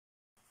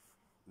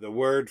The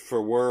word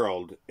for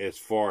world is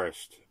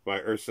forest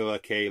by Ursula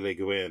K. Le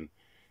Guin,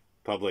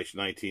 published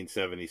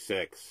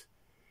 1976.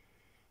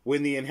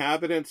 When the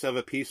inhabitants of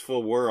a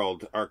peaceful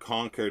world are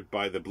conquered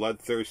by the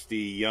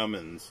bloodthirsty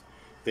humans,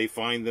 they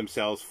find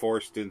themselves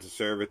forced into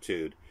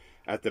servitude,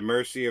 at the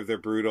mercy of their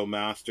brutal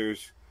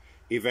masters.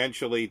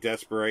 Eventually,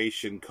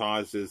 desperation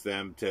causes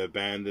them to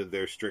abandon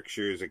their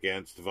strictures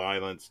against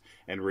violence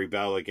and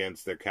rebel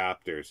against their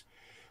captors.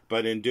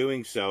 But in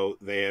doing so,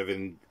 they have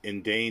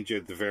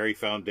endangered the very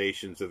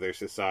foundations of their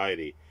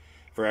society.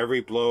 For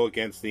every blow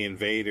against the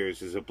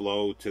invaders is a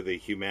blow to the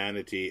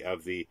humanity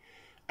of the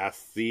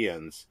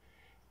Athenians,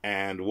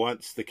 and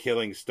once the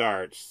killing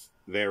starts,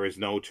 there is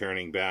no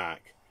turning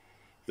back.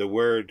 The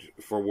word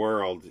for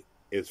world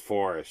is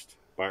forest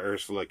by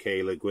Ursula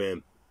K. Le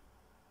Guin.